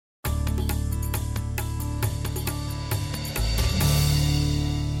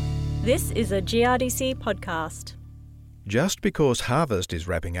This is a GRDC podcast. Just because harvest is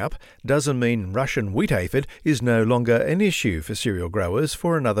wrapping up doesn't mean Russian wheat aphid is no longer an issue for cereal growers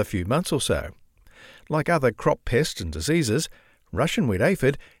for another few months or so. Like other crop pests and diseases, Russian wheat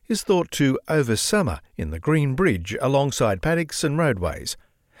aphid is thought to oversummer in the green bridge alongside paddocks and roadways.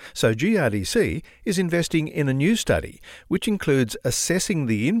 So GRDC is investing in a new study which includes assessing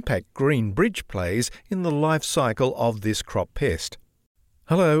the impact green bridge plays in the life cycle of this crop pest.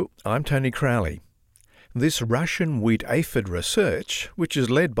 Hello, I'm Tony Crowley. This Russian wheat aphid research, which is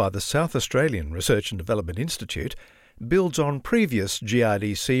led by the South Australian Research and Development Institute, builds on previous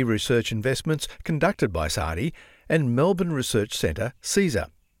GRDC research investments conducted by SARDI and Melbourne Research Centre, CSER.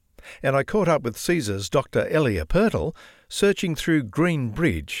 And I caught up with CSER's Dr. Elia Pirtle, searching through Green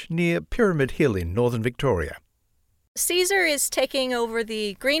Bridge near Pyramid Hill in northern Victoria. CSER is taking over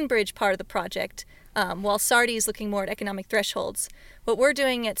the Green Bridge part of the project, while SARDI is looking more at economic thresholds. What we're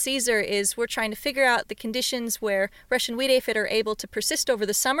doing at CSER is we're trying to figure out the conditions where Russian wheat aphid are able to persist over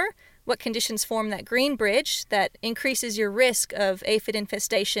the summer, what conditions form that green bridge that increases your risk of aphid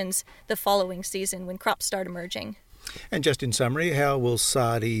infestations the following season when crops start emerging. And just in summary, how will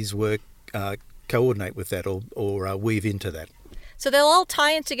SARDI's work coordinate with that or weave into that? So they'll all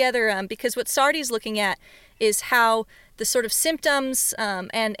tie in together because what SARDI's looking at is how the sort of symptoms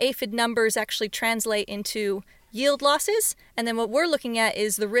and aphid numbers actually translate into yield losses. And then what we're looking at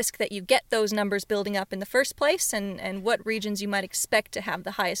is the risk that you get those numbers building up in the first place and what regions you might expect to have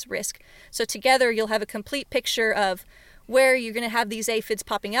the highest risk. So together you'll have a complete picture of where you're going to have these aphids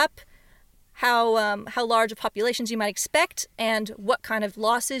popping up, how large of populations you might expect, and what kind of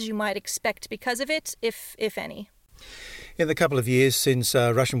losses you might expect because of it, if any. In the couple of years since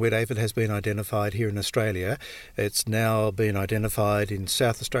Russian wheat aphid has been identified here in Australia, it's now been identified in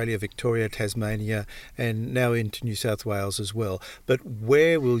South Australia, Victoria, Tasmania, and now into New South Wales as well. But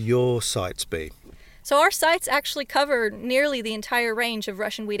where will your sites be? So our sites actually cover nearly the entire range of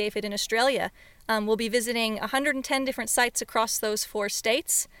Russian wheat aphid in Australia. We'll be visiting 110 different sites across those 4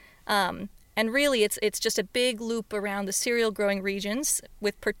 states. And really, it's just a big loop around the cereal growing regions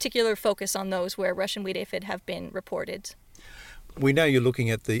with particular focus on those where Russian wheat aphid have been reported. We know you're looking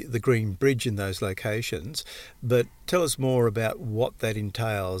at the Green Bridge in those locations, but tell us more about what that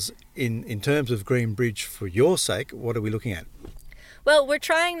entails in terms of Green Bridge for your sake. What are we looking at? Well, we're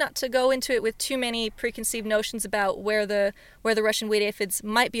trying not to go into it with too many preconceived notions about where the Russian wheat aphids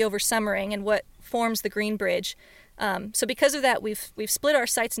might be over summering and what forms the Green Bridge. So because of that, we've split our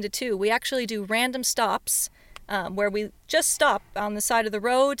sites into 2. We actually do random stops where we just stop on the side of the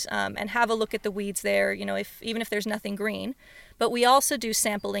road and have a look at the weeds there, even if there's nothing green. But we also do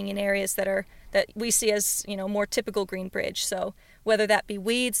sampling in areas that we see as, more typical Green Bridge. So whether that be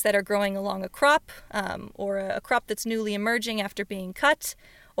weeds that are growing along a crop or a crop that's newly emerging after being cut,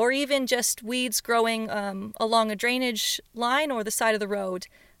 or even just weeds growing along a drainage line or the side of the road.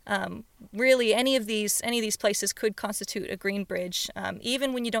 Really, any of these places could constitute a green bridge.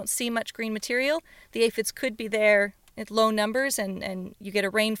 Even when you don't see much green material, the aphids could be there at low numbers, and you get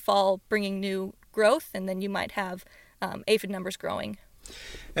a rainfall bringing new growth, and then you might have aphid numbers growing.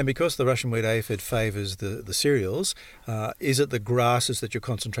 And because the Russian wheat aphid favours the cereals, is it the grasses that you're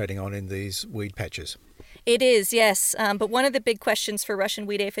concentrating on in these weed patches? It is, yes. But one of the big questions for Russian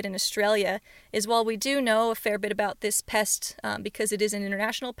wheat aphid in Australia is while we do know a fair bit about this pest because it is an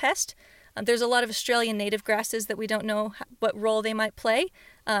international pest, there's a lot of Australian native grasses that we don't know what role they might play.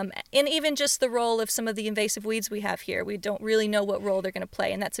 And even just the role of some of the invasive weeds we have here, we don't really know what role they're going to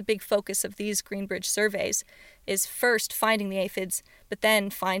play. And that's a big focus of these Green Bridge surveys, is first finding the aphids, but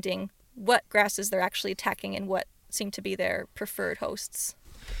then finding what grasses they're actually attacking and what seem to be their preferred hosts.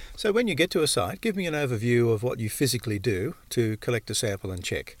 So when you get to a site, give me an overview of what you physically do to collect a sample and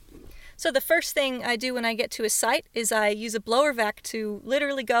check. So the first thing I do when I get to a site is I use a blower vac to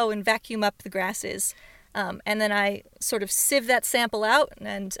literally go and vacuum up the grasses. And then I sort of sieve that sample out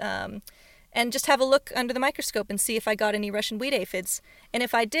and just have a look under the microscope and see if I got any Russian wheat aphids. And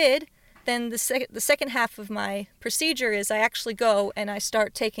if I did, then the second half of my procedure is I actually go and I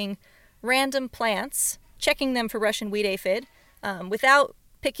start taking random plants, checking them for Russian wheat aphid, without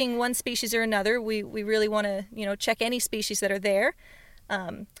picking one species or another. We really want to check any species that are there.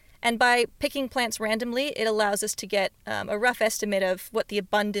 And by picking plants randomly, it allows us to get a rough estimate of what the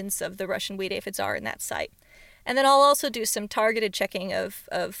abundance of the Russian wheat aphids are in that site. And then I'll also do some targeted checking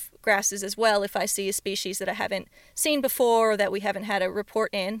of grasses as well. If I see a species that I haven't seen before or that we haven't had a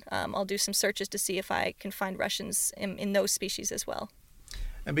report in, I'll do some searches to see if I can find Russians in those species as well.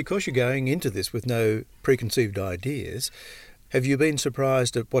 And because you're going into this with no preconceived ideas, have you been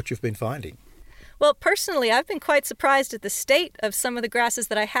surprised at what you've been finding? Well, personally, I've been quite surprised at the state of some of the grasses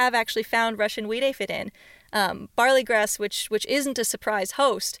that I have actually found Russian wheat aphid in. Barley grass, which isn't a surprise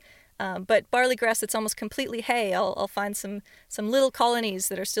host, but barley grass that's almost completely hay, I'll find some little colonies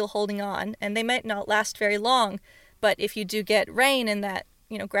that are still holding on, and they might not last very long, but if you do get rain and that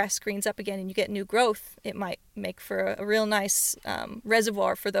grass greens up again and you get new growth, it might make for a real nice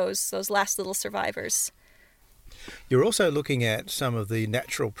reservoir for those last little survivors. You're also looking at some of the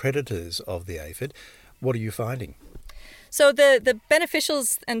natural predators of the aphid. What are you finding? So the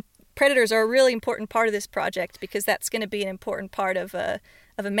beneficials and predators are a really important part of this project, because that's going to be an important part of a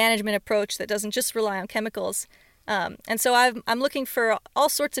management approach that doesn't just rely on chemicals. And so I'm looking for all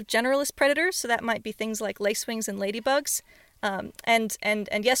sorts of generalist predators. So that might be things like lacewings and ladybugs.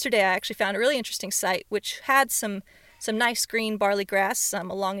 And yesterday I actually found a really interesting site which had some nice green barley grass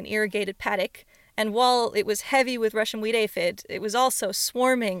along an irrigated paddock. And while it was heavy with Russian wheat aphid, it was also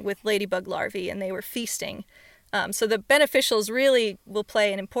swarming with ladybug larvae, and they were feasting. So the beneficials really will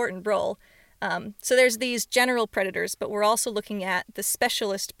play an important role. So there's these general predators, but we're also looking at the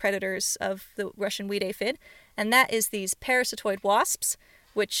specialist predators of the Russian wheat aphid, and that is these parasitoid wasps,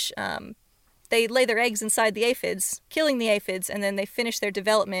 which they lay their eggs inside the aphids, killing the aphids, and then they finish their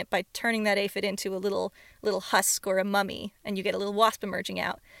development by turning that aphid into a little husk or a mummy, and you get a little wasp emerging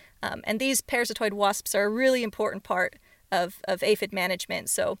out. And these parasitoid wasps are a really important part of aphid management.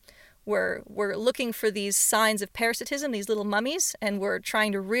 So we're looking for these signs of parasitism, these little mummies, and we're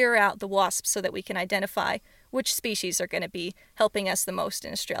trying to rear out the wasps so that we can identify which species are going to be helping us the most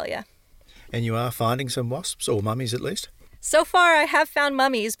in Australia. And you are finding some wasps, or mummies at least? So far I have found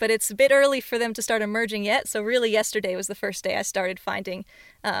mummies, but it's a bit early for them to start emerging yet. So really yesterday was the first day I started finding.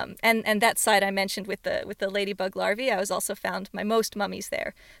 And that site I mentioned with the ladybug larvae, I was also found my most mummies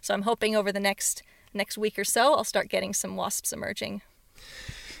there. So I'm hoping over the next week or so I'll start getting some wasps emerging.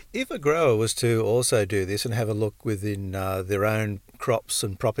 If a grower was to also do this and have a look within their own crops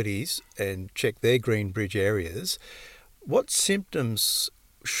and properties and check their green bridge areas, what symptoms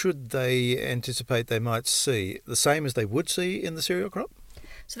should they anticipate they might see? The same as they would see in the cereal crop?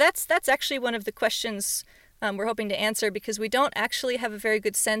 So that's actually one of the questions we're hoping to answer, because we don't actually have a very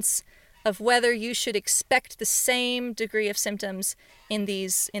good sense of whether you should expect the same degree of symptoms in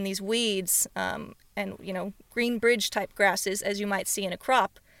these weeds and green bridge type grasses as you might see in a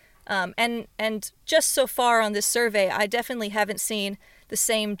crop. And just so far on this survey, I definitely haven't seen the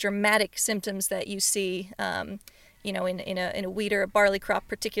same dramatic symptoms that you see in a wheat or a barley crop,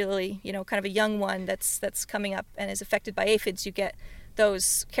 particularly, kind of a young one that's coming up and is affected by aphids. You get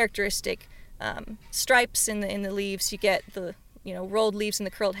those characteristic stripes in the leaves. You get the rolled leaves and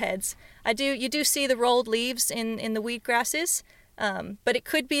the curled heads. You do see the rolled leaves in the wheat grasses, but it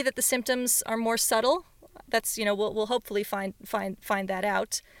could be that the symptoms are more subtle. That's we'll hopefully find that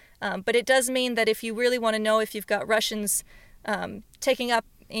out. But it does mean that if you really want to know if you've got Russians taking up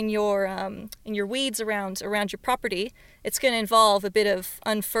in your weeds around your property, it's going to involve a bit of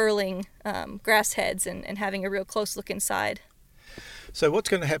unfurling grass heads and having a real close look inside. So what's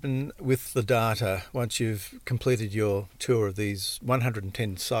going to happen with the data once you've completed your tour of these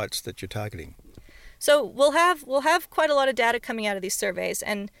 110 sites that you're targeting? So we'll have quite a lot of data coming out of these surveys,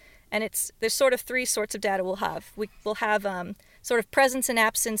 and there's sort of three sorts of data we'll have. We'll have sort of presence and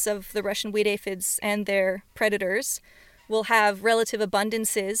absence of the Russian wheat aphids and their predators. We'll have relative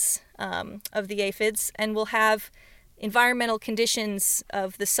abundances of the aphids, and we'll have environmental conditions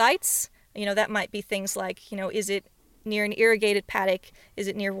of the sites. That might be things like, is it near an irrigated paddock? Is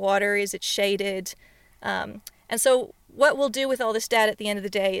it near water? Is it shaded? And so what we'll do with all this data at the end of the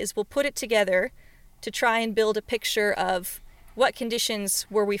day is we'll put it together to try and build a picture of what conditions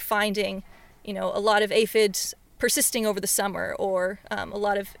were we finding, a lot of aphids persisting over the summer, or a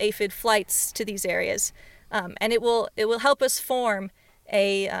lot of aphid flights to these areas. And it will help us form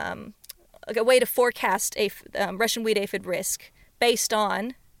a way to forecast Russian wheat aphid risk based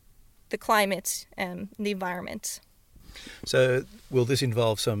on the climate and the environment. So will this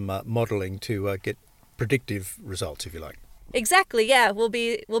involve some modelling to get predictive results, if you like? Exactly, yeah. We'll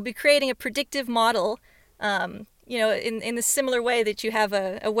be creating a predictive model, in the similar way that you have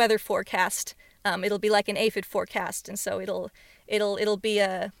a weather forecast. It'll be like an aphid forecast, and so it'll be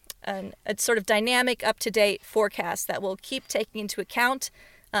a sort of dynamic, up-to-date forecast that will keep taking into account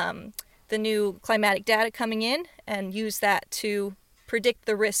the new climatic data coming in and use that to predict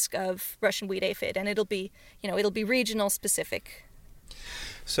the risk of Russian wheat aphid, and it'll be regional specific.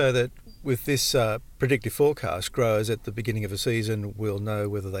 So that with this predictive forecast, growers at the beginning of a season will know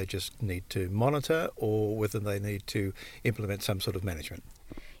whether they just need to monitor or whether they need to implement some sort of management.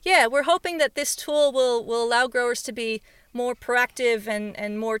 Yeah, we're hoping that this tool will allow growers to be more proactive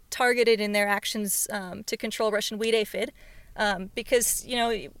and more targeted in their actions to control Russian wheat aphid, because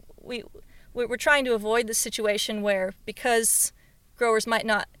we're trying to avoid the situation where, because growers might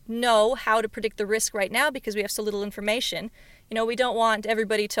not know how to predict the risk right now because we have so little information, we don't want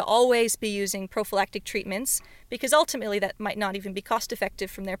everybody to always be using prophylactic treatments, because ultimately that might not even be cost effective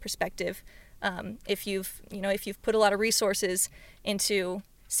from their perspective. If you've put a lot of resources into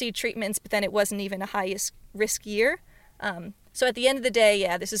seed treatments, but then it wasn't even a highest risk year. So at the end of the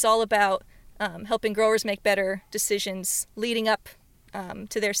day, this is all about helping growers make better decisions leading up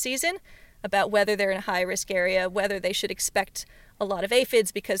to their season about whether they're in a high risk area, whether they should expect a lot of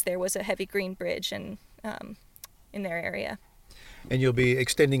aphids because there was a heavy green bridge in their area. And you'll be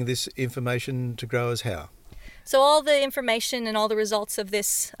extending this information to growers how? So all the information and all the results of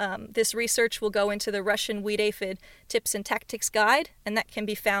this research will go into the Russian wheat aphid tips and tactics guide, and that can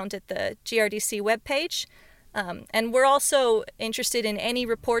be found at the GRDC webpage. And we're also interested in any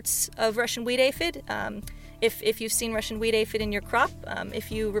reports of Russian wheat aphid. If you've seen Russian wheat aphid in your crop,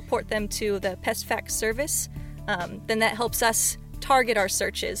 if you report them to the Pest Facts service, then that helps us target our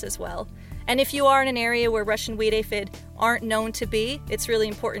searches as well. And if you are in an area where Russian wheat aphid aren't known to be, it's really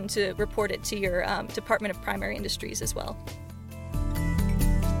important to report it to your Department of Primary Industries as well.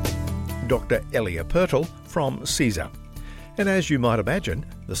 Dr. Elia Pertl from CESA. And as you might imagine,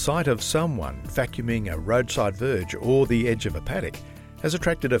 the sight of someone vacuuming a roadside verge or the edge of a paddock has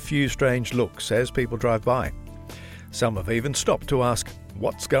attracted a few strange looks as people drive by. Some have even stopped to ask,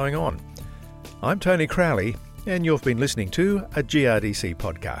 what's going on? I'm Tony Crowley, and you've been listening to a GRDC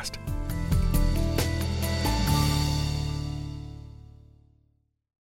podcast.